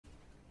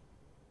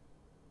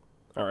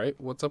Alright,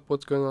 what's up,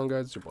 what's going on,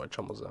 guys? It's your boy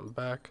Chummels, I'm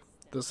back.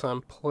 This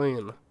time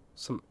playing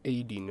some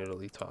AD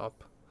Nidalee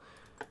top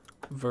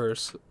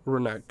versus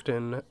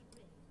Renekton.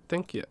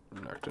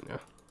 Renekton, yeah.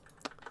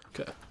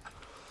 Okay.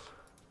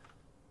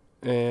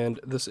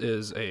 And this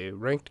is a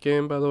ranked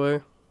game, by the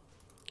way,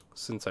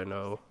 since I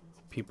know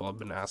people have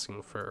been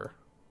asking for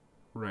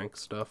rank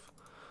stuff.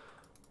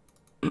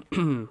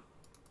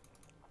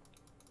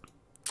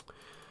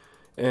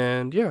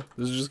 And yeah,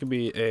 this is just gonna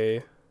be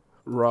a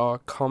raw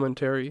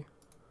commentary.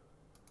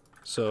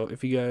 So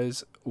if you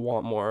guys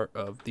want more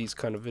of these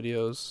kind of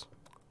videos,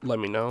 let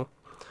me know.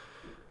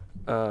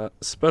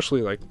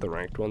 Especially like the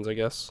ranked ones, I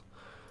guess.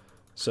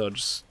 So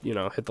just,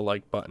 hit the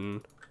like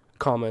button,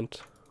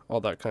 comment,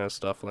 all that kind of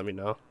stuff, let me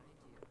know.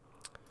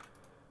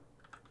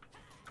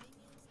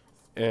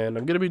 And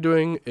I'm going to be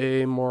doing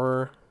a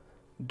more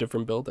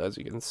different build, as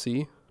you can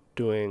see.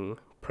 Doing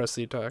press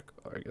the attack,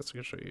 I guess I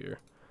can show you here.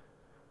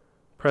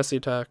 Press the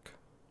attack,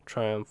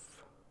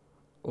 Triumph,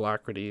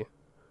 Alacrity,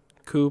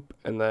 Coop,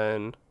 and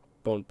then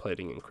Bone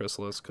Plating and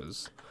Chrysalis,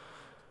 because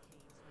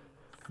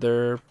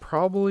they're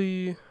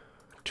probably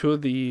two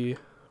of the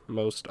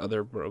most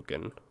other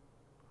broken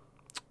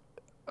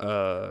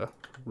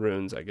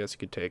runes, I guess you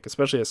could take,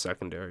 especially as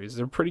secondaries.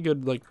 They're pretty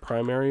good like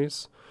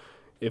primaries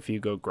if you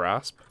go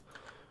Grasp,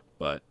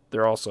 but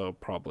they're also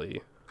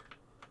probably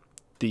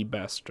the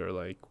best or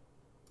like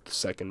the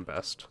second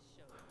best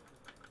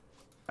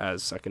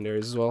as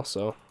secondaries as well.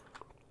 So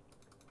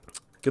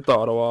get the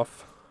auto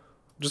off.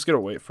 Just gonna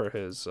wait for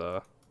his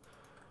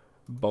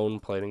Bone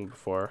Plating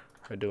before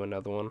I do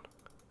another one,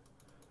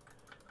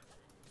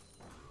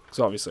 because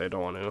obviously I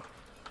don't want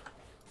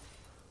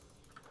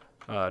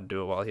to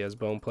do it while he has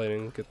Bone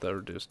Plating. Get the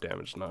reduced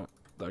damage, not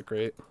that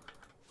great.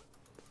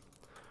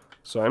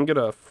 So I'm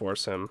gonna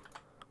force him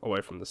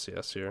away from the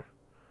CS here.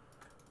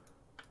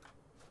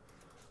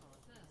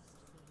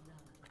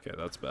 Okay,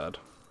 that's bad.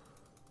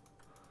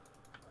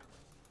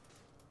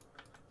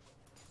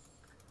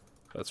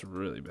 That's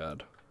really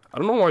bad. I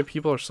don't know why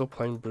people are still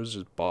playing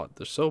Bruiser's bot.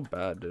 They're so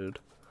bad, dude.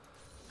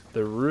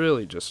 They're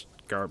really just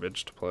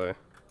garbage to play.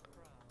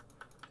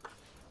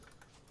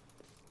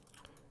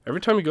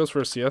 Every time he goes for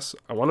a CS,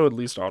 I want to at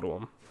least auto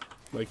him.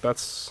 Like,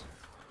 that's...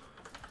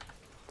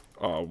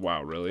 Oh,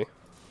 wow, really?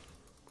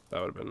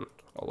 That would have been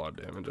a lot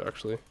of damage,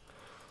 actually.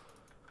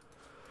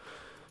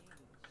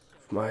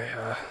 If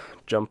my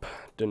jump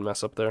didn't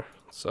mess up there.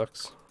 It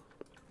sucks.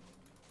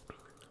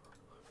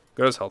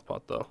 Got his health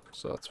pot, though,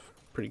 so that's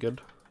pretty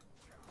good.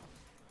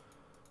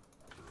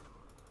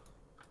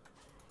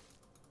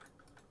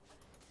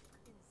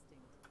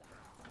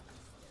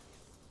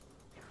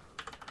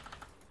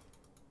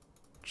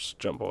 Just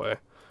jump away.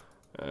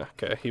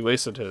 Okay, he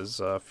wasted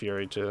his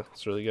Fury too.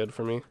 It's really good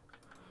for me.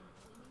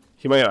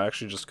 He might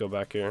actually just go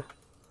back here,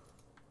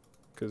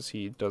 because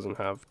he doesn't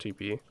have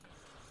TP.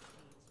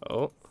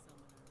 Oh.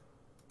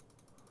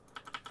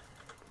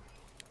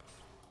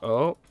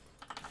 Oh.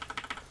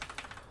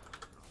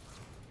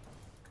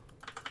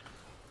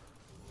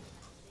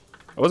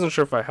 I wasn't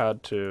sure if I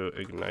had to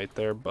ignite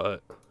there,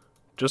 but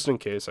just in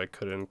case I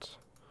couldn't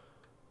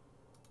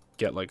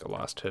get like a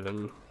last hit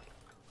in,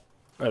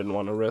 I didn't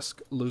want to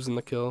risk losing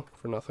the kill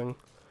for nothing,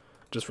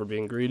 just for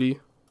being greedy.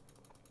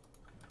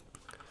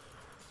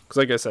 Because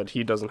like I said,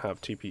 he doesn't have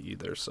TP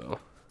either, so...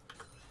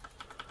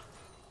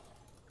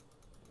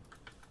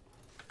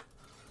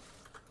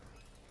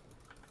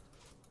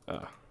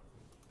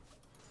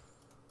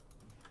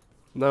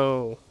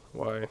 No,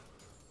 why?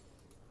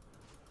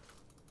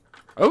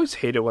 I always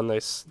hate it when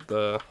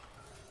the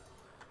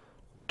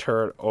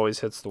turret always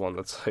hits the one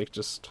that's like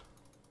just...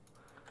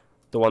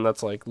 The one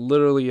that's like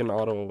literally an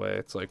auto away.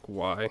 It's like,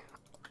 why?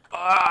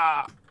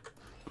 Ah!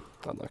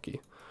 Unlucky.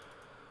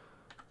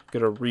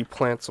 Gotta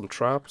replant some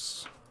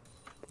traps.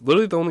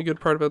 Literally the only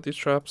good part about these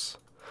traps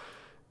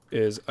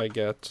is I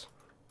get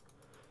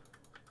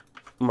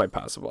my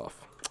passive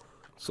off.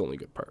 It's the only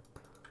good part.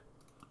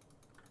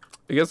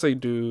 I guess I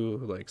do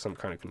like some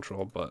kind of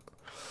control, but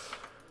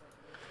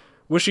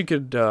wish you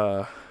could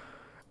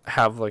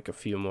have like a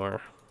few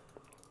more.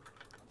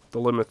 The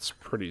limit's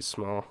pretty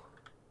small.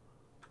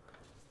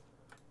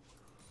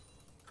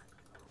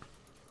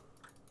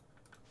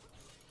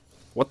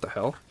 What the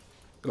hell?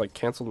 It like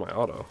canceled my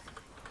auto.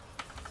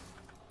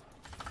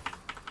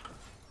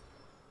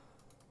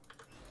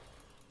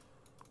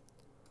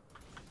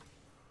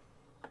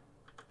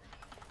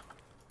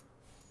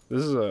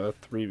 This is a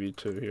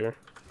 3v2 here.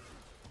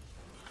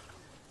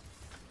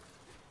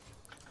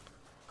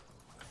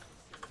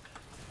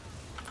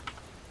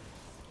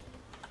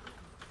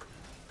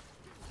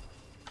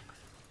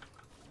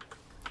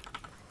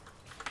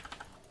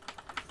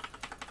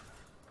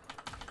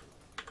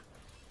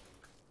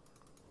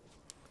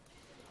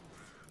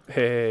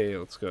 Hey,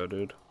 let's go,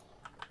 dude.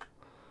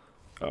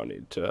 I don't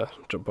need to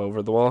jump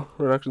over the wall.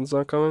 Renekton's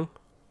not coming.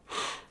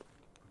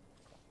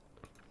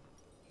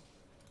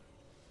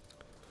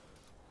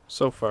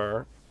 So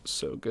far,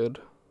 so good.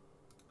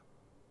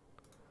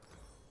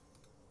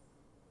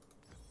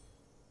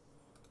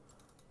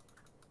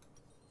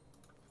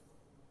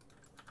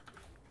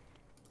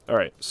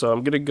 Alright, so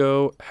I'm gonna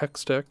go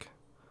Hextech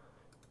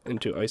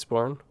into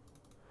Iceborne.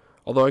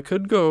 Although I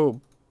could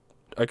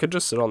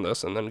just sit on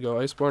this and then go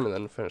Iceborne and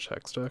then finish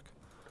Hextech.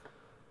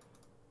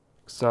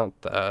 It's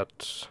not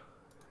that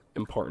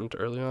important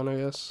early on, I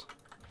guess.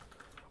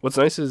 What's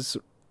nice is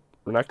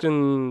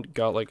Renekton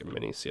got like a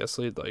mini CS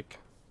lead, like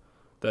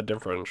that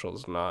differential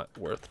is not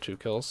worth 2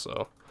 kills,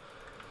 so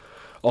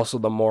also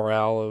the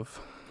morale of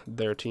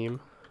their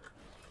team.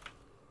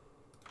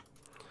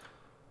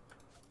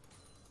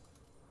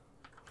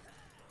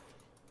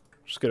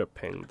 Just gonna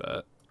ping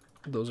that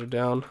those are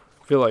down.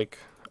 I feel like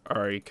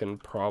Ari can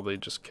probably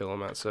just kill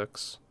him at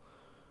 6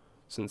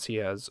 since he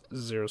has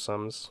 0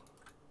 sums.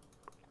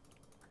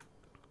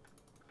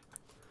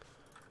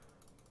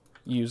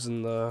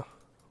 Using the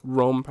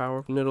roam power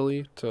of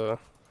Nidalee to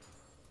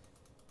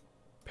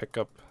pick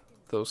up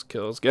those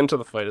kills. Get into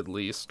the fight at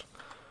least.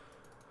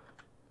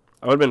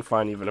 I would have been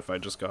fine even if I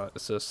just got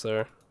assists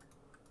there.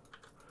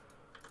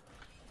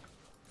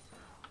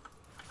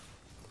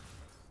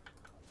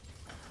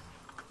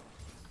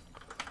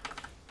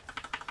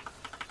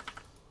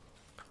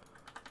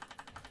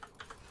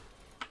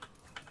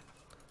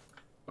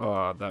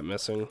 Oh, that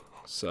missing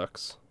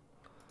sucks.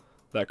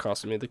 That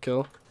costed me the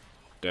kill.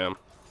 Damn.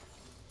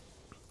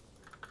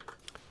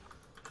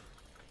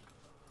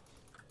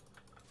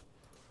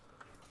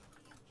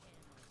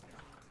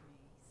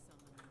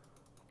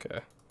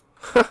 Okay.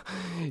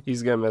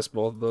 He's gonna miss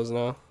both of those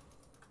now.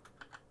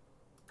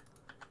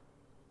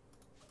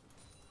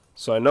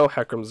 So I know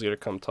Hecarim's gonna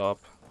come top,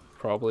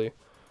 probably.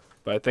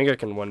 But I think I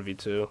can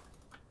 1v2.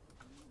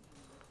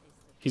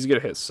 He's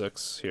gonna hit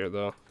 6 here,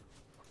 though.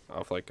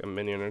 Off like a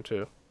minion or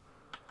 2.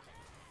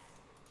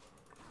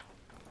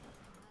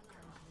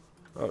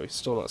 Oh, he's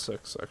still not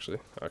 6, actually.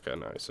 Okay,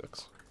 now he's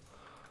 6.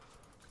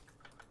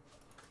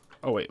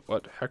 Oh, wait,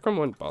 what? Hecarim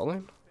went bot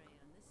lane?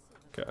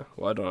 Okay,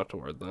 well, I don't have to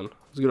ward then.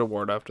 He's gonna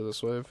ward after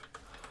this wave.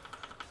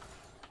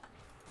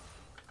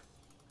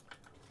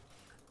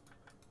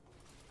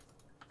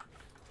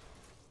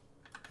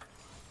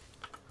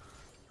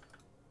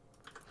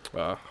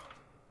 Ah,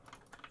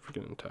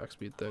 freaking attack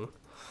speed thing.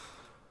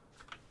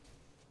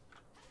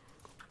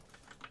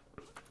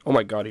 Oh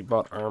my god, he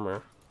bought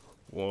armor.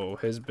 Whoa,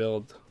 his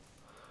build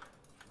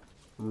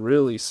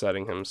really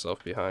setting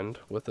himself behind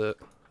with it.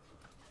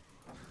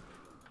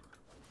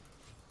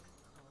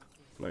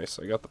 Nice,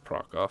 I got the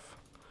proc off.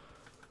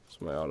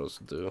 So my autos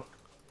do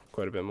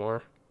quite a bit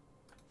more.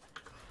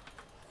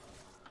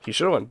 He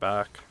should have went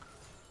back.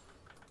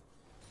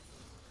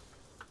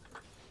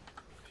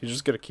 He's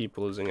just gonna keep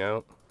losing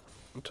out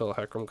until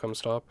Hecarim comes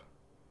top.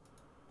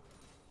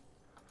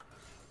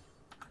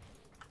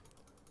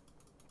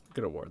 I'm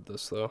gonna ward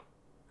this though.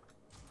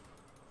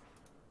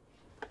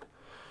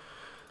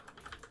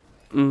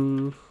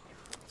 Let's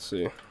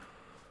see.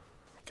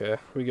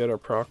 Okay, we get our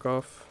proc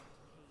off.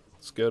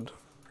 It's good.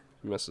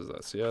 He misses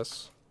that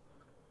CS.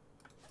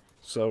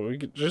 So we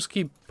could just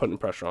keep putting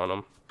pressure on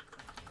him.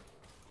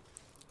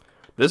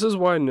 This is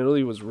why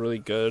Nidalee was really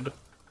good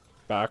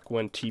back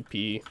when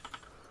TP...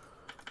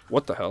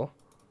 What the hell?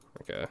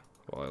 Okay,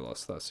 well I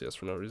lost that CS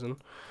for no reason.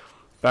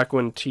 Back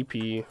when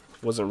TP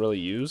wasn't really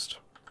used.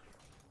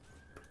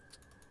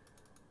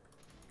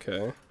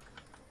 Okay.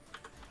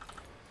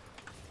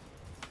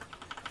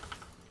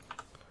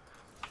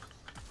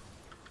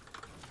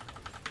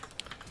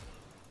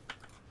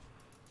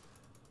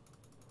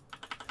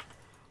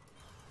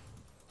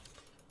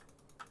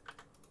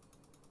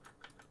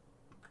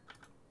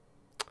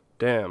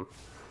 Damn.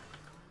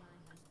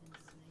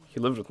 He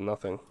lived with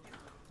nothing.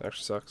 That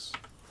actually sucks.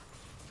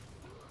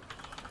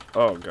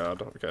 Oh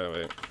god. Okay,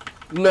 wait.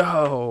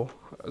 No!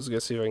 I was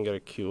gonna see if I can get a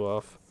Q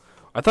off.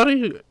 I thought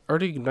he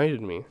already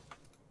ignited me.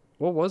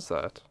 What was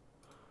that?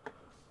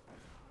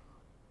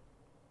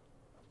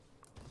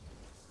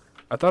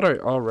 I thought I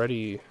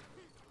already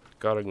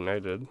got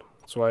ignited.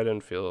 That's why I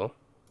didn't feel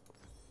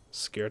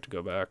scared to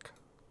go back.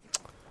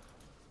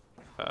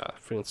 Ah,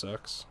 freaking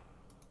sucks.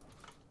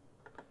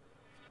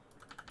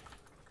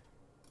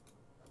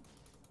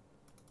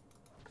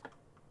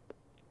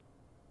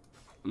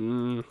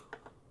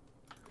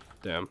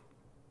 Damn.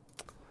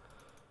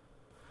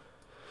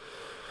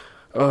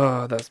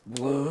 Oh, that's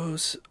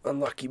blows.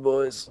 Unlucky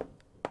boys.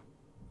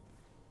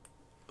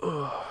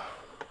 Oh.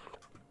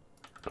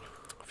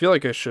 I feel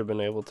like I should have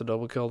been able to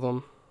double kill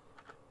them.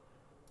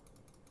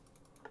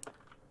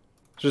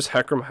 Just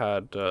Hecarim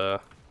had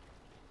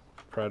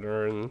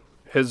Predator, and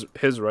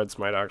his red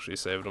smite actually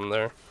saved him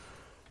there,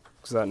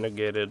 because that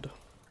negated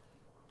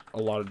a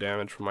lot of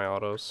damage from my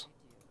autos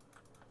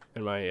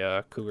and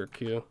my Cougar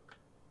Q.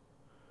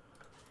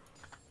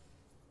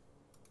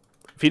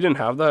 If he didn't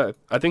have that,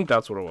 I think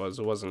that's what it was.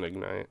 It wasn't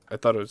Ignite. I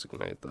thought it was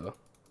Ignite, though.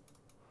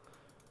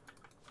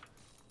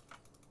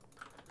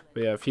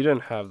 But yeah, if he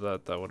didn't have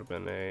that, that would have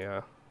been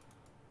a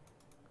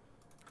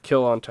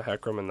kill onto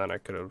Hecarim, and then I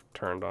could have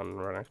turned on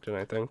Renekton,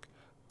 I think.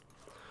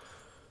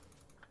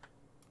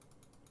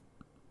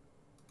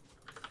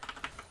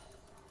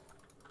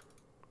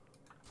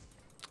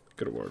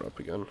 Could have ward up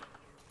again.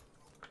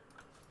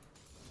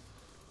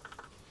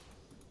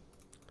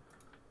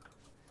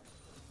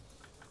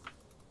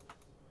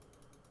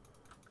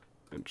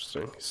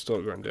 Interesting. He's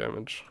still going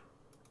damage.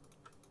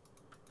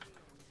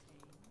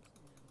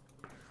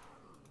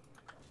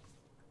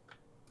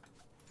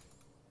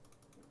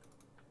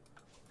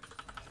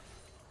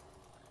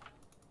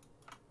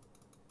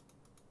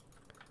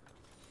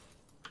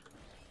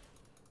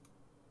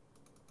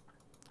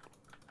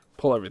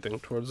 Pull everything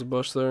towards the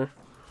bush there.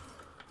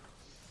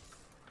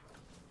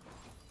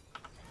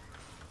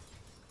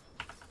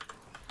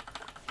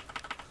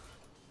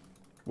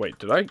 Wait,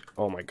 did I?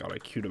 Oh my god, I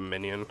queued a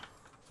minion.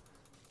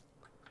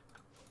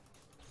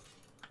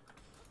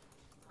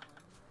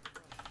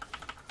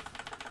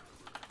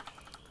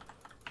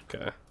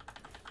 Okay.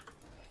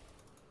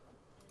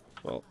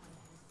 Well,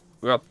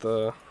 we got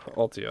the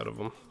ulti out of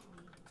him.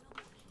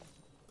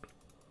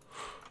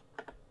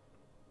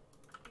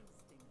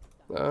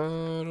 I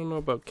don't know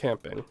about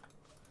camping.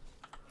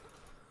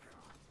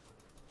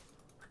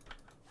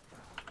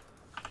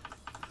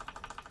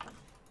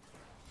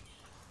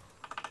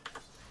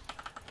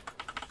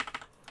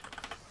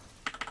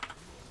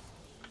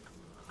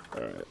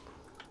 Alright.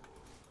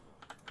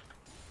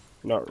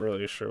 Not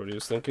really sure what he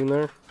was thinking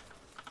there.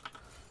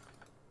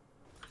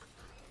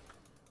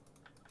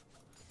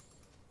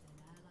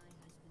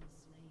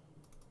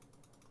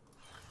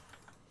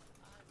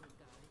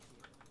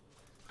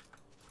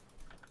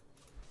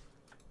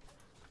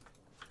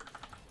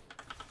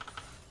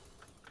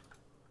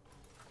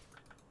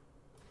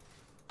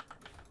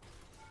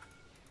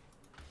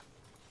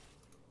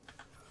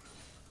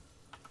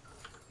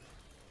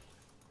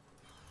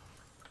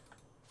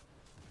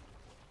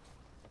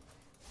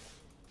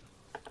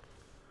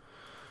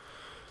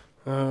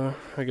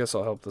 I guess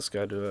I'll help this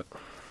guy do it.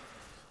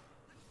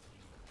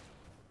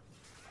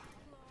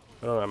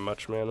 I don't have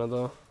much mana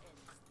though.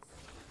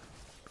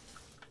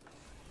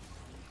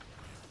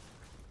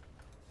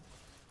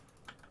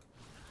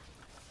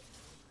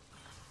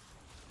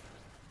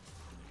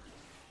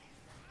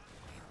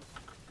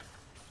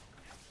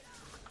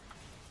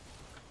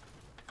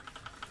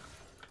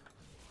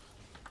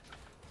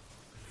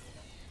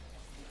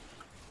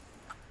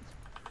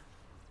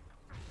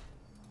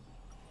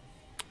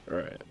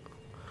 Alright.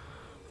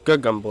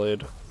 Good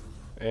Gunblade.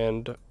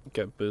 And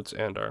get boots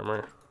and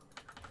armor.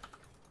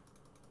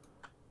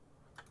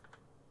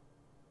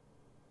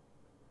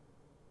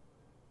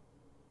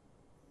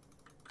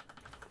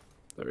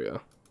 There we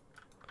go.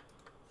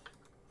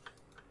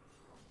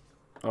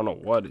 I don't know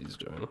what he's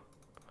doing.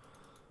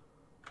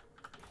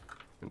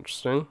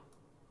 Interesting.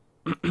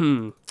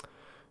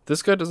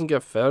 This guy doesn't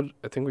get fed.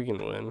 I think we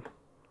can win.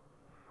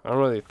 I don't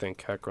really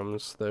think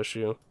Hecarim's the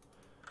issue.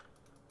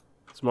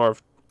 It's more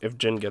of if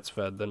Jhin gets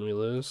fed, then we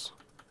lose.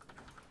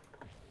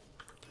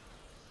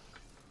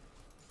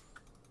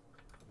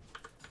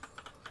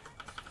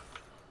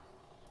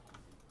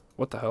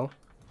 What the hell?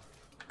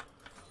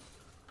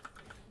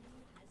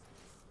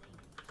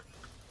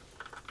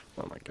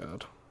 Oh my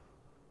god.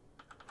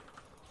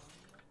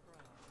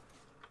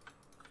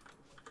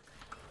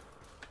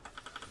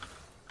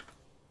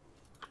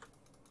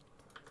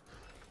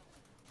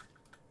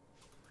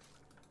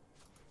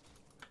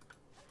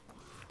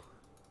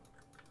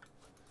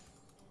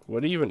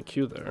 What do you even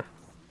queue there?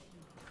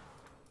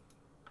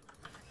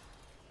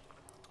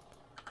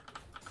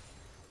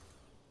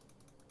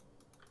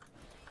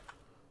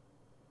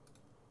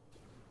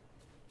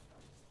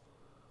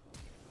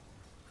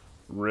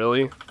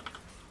 Really?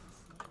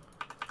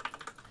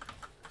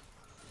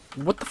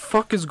 What the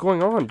fuck is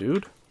going on,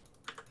 dude?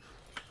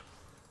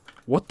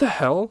 What the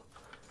hell?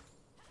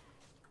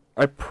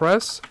 I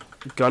press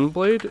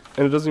Gunblade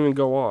and it doesn't even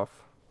go off.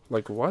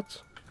 Like,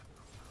 what?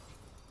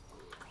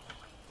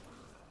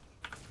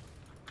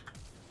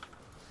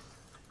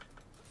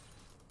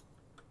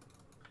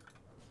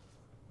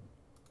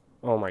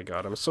 Oh my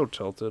god, I'm so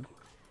tilted.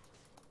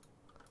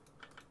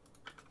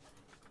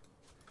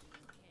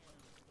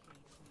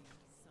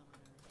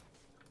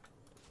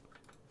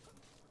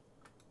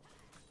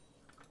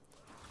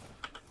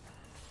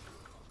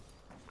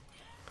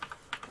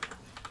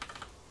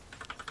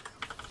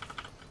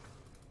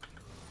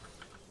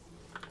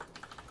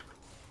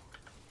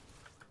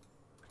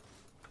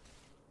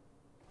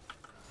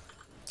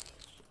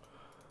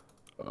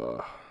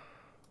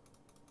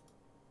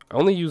 I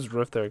only used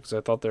Rift there because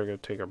I thought they were going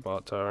to take our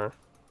bot tower.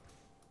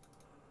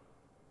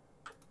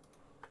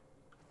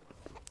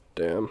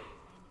 Damn.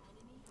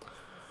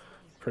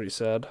 Pretty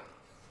sad.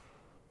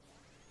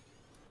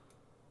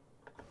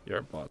 Yeah,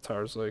 our bot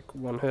tower's like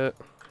one hit.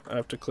 I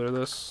have to clear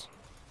this.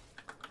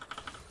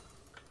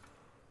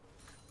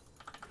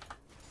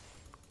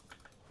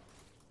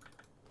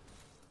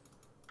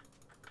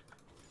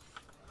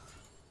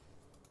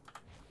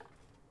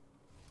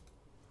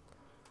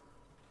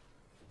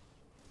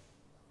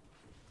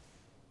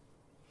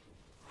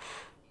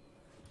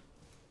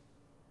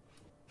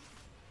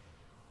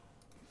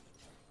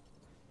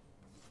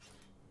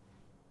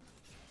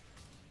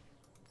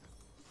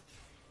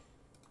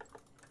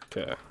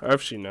 Okay, I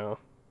actually know.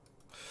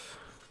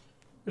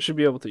 I should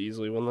be able to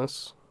easily win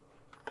this.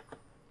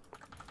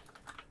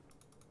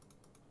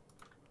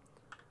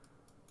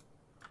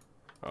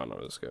 I don't know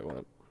where this guy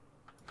went.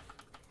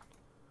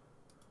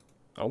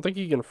 I don't think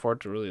he can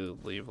afford to really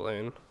leave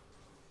lane.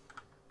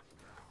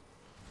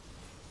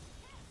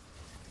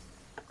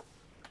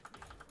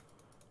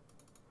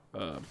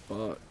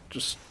 But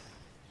just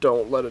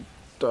don't let it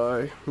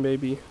die,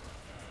 maybe.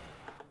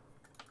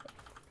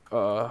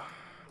 No,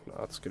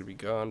 it's gonna be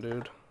gone,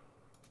 dude.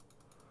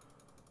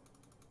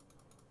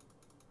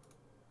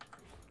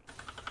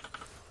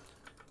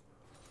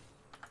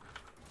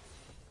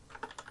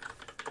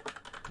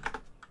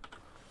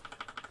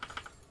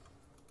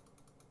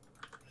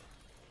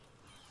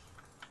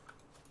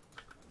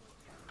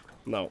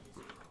 No.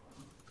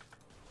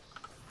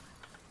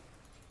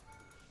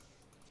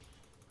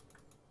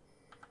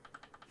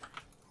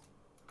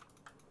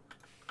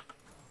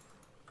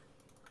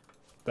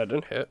 That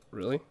didn't hit,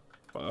 really?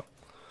 Wow.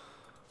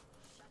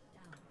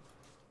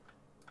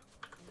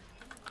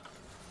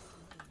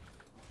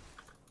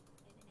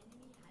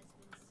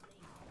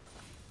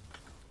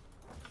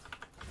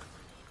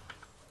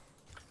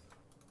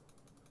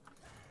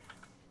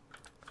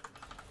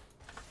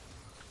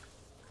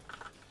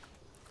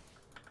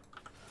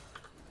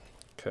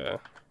 Okay.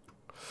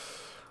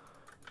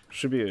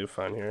 Should be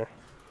fine here.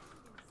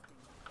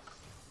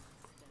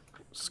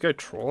 Is this guy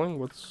trolling?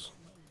 What's...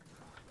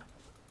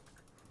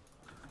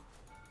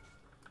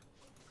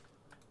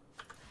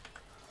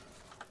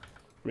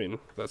 I mean,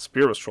 that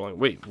spear was trolling.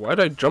 Wait, why'd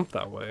I jump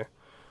that way?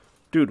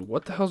 Dude,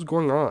 what the hell's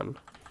going on?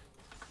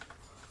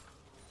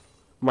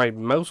 My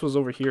mouse was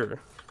over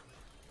here.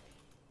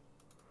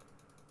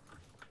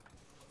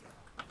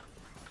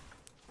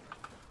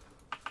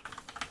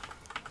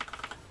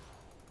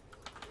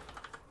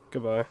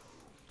 Goodbye.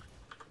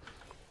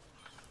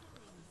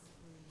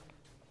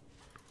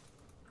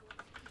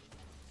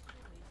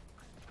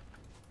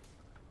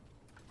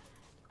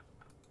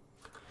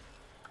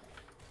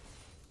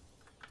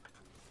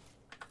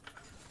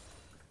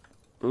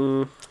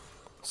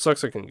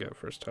 Sucks I can get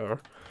first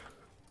tower.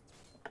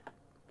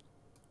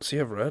 Does he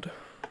have red?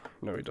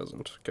 No, he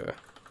doesn't. Okay.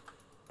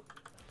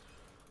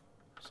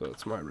 So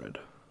it's my red.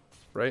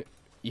 Right?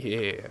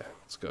 Yeah.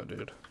 Let's go,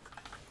 dude.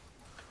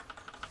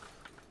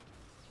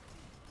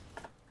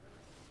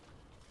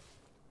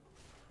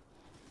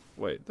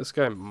 Wait, this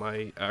guy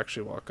might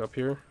actually walk up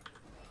here.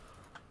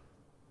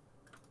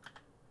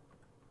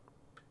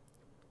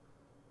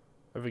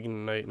 Having a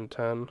knight in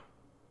 10.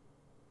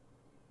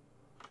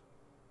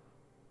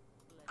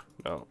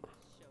 No.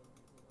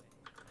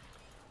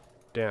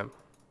 Damn.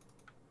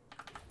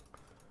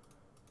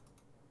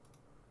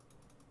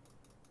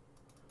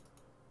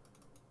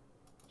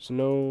 There's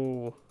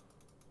no...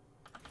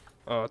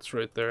 Oh, it's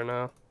right there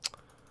now.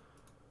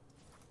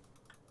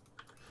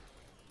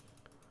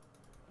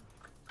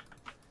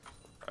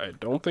 I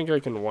don't think I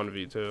can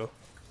 1v2.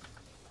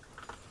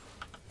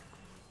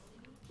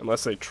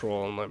 Unless they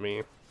troll and let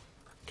me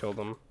kill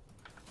them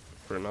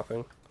for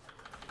nothing.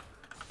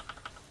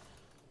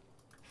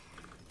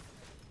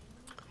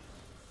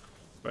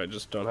 But I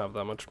just don't have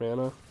that much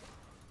mana.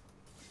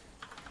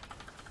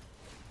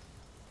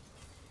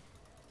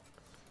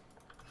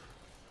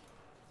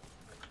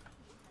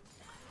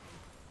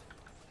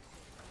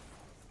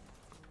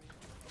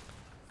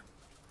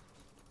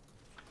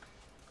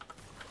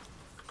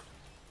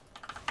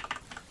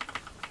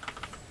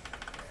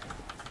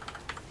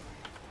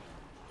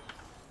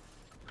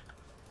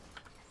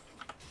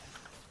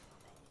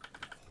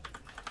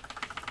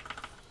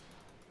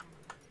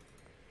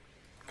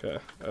 Okay,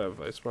 I have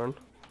Iceborne.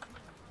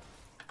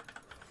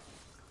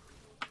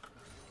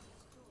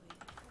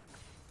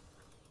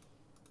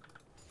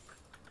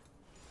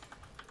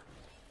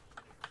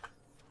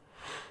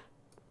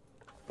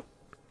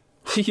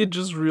 He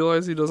just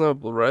realized he doesn't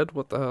have red?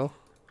 What the hell?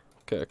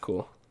 Okay,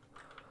 cool.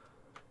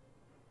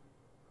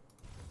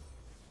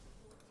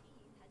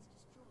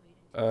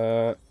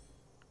 I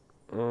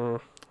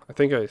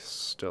think I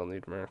still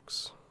need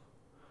mercs.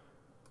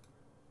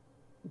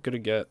 I'm gonna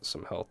get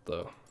some health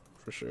though,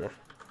 for sure.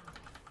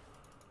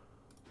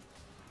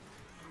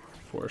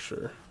 For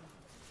sure.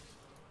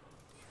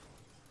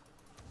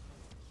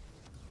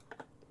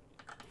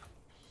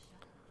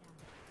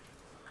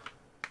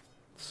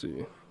 Let's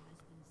see.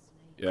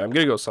 Yeah, I'm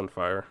gonna go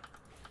Sunfire.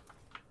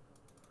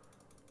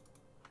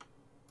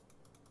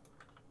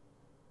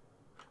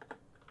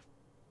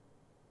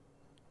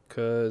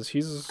 Cause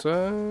he's,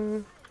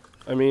 I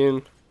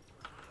mean,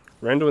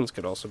 Randuin's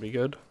could also be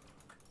good.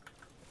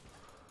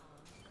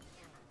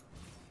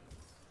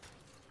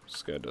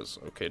 This guy does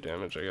okay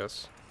damage, I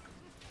guess.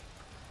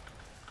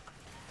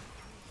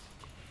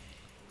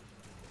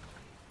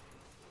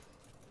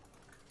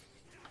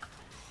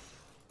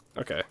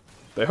 Okay.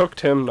 They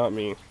hooked him, not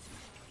me.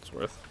 It's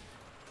worth.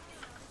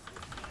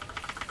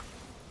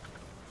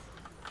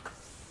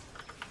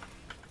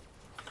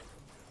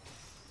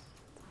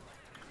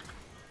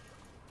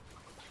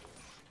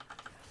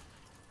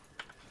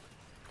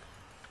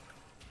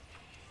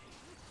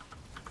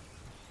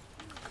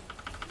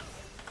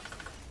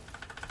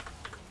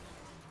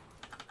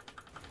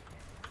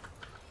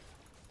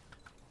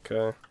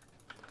 Okay.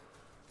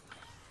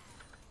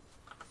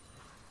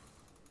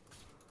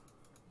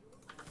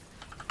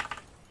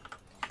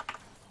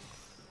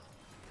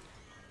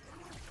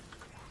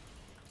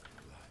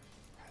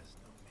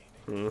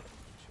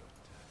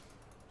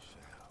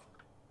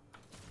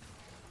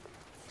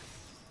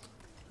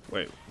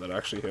 Wait, that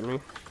actually hit me?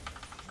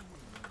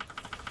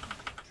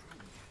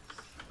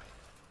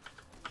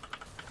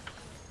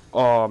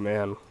 Oh,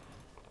 man.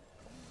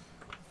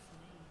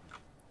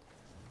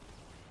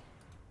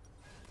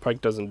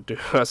 Pike doesn't do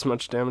as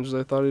much damage as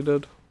I thought he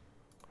did.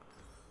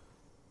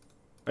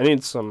 I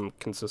need some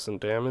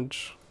consistent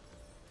damage.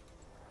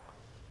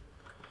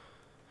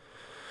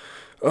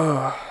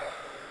 I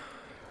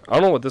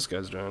don't know what this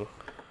guy's doing.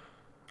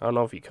 I don't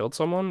know if he killed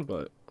someone,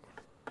 but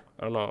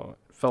I don't know.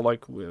 It felt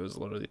like it was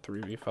literally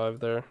 3v5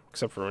 there,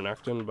 except for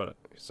Renekton, but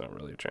he's not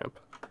really a champ.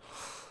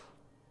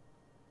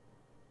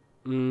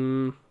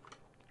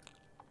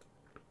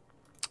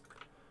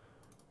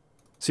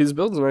 See, this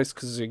build's nice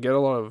because you get a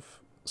lot of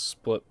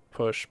split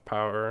push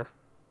power,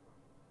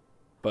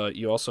 but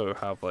you also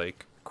have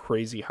like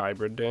crazy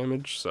hybrid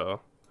damage,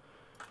 so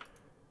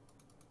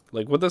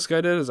like what this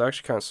guy did is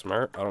actually kind of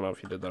smart. I don't know if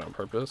he did that on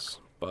purpose,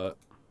 but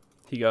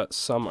he got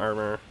some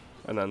armor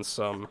and then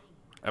some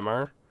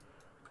MR,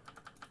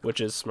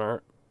 which is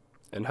smart,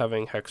 and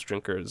having Hex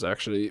Drinker is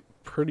actually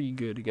pretty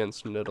good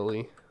against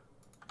Nidalee.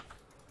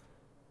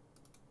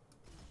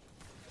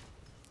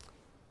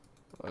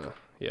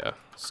 Yeah,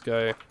 this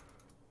guy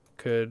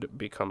could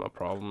become a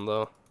problem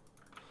though.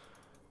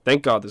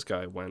 Thank God this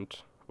guy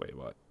went. Wait,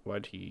 what?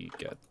 Why'd he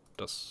get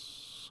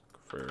Dusk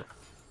for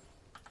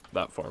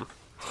that form?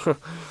 I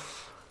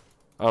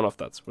don't know if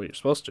that's what you're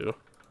supposed to,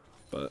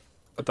 but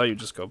I thought you'd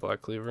just go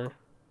Black Cleaver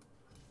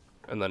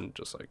and then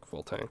just like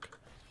full tank.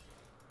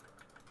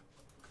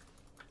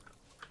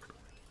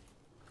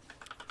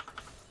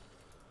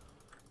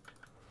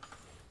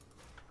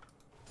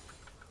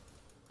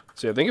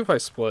 See, I think if I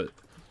split,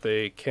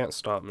 they can't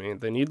stop me.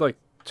 They need like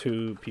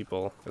 2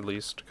 people at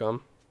least to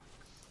come.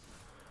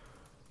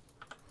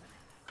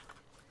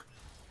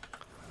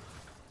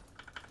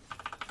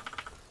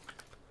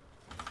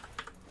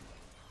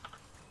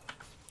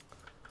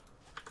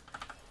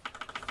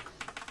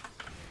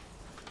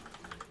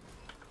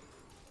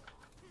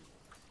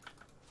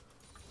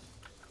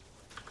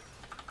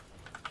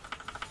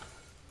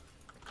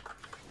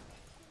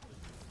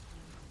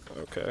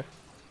 Okay.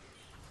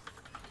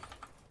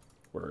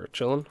 We're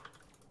chilling.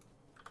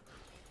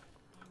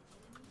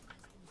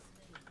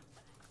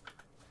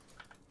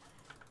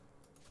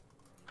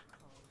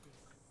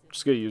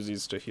 Just gonna use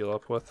these to heal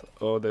up with.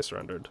 Oh, they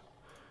surrendered.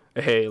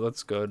 Hey,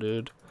 let's go,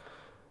 dude.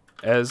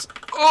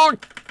 Oh,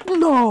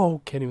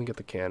 no! Can't even get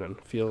the cannon.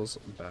 Feels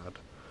bad.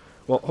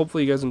 Well,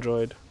 hopefully you guys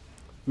enjoyed.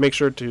 Make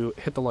sure to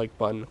hit the like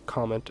button,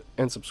 comment,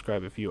 and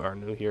subscribe if you are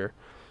new here.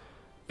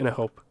 And I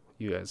hope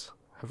you guys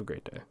have a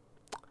great day.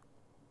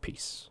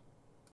 Peace.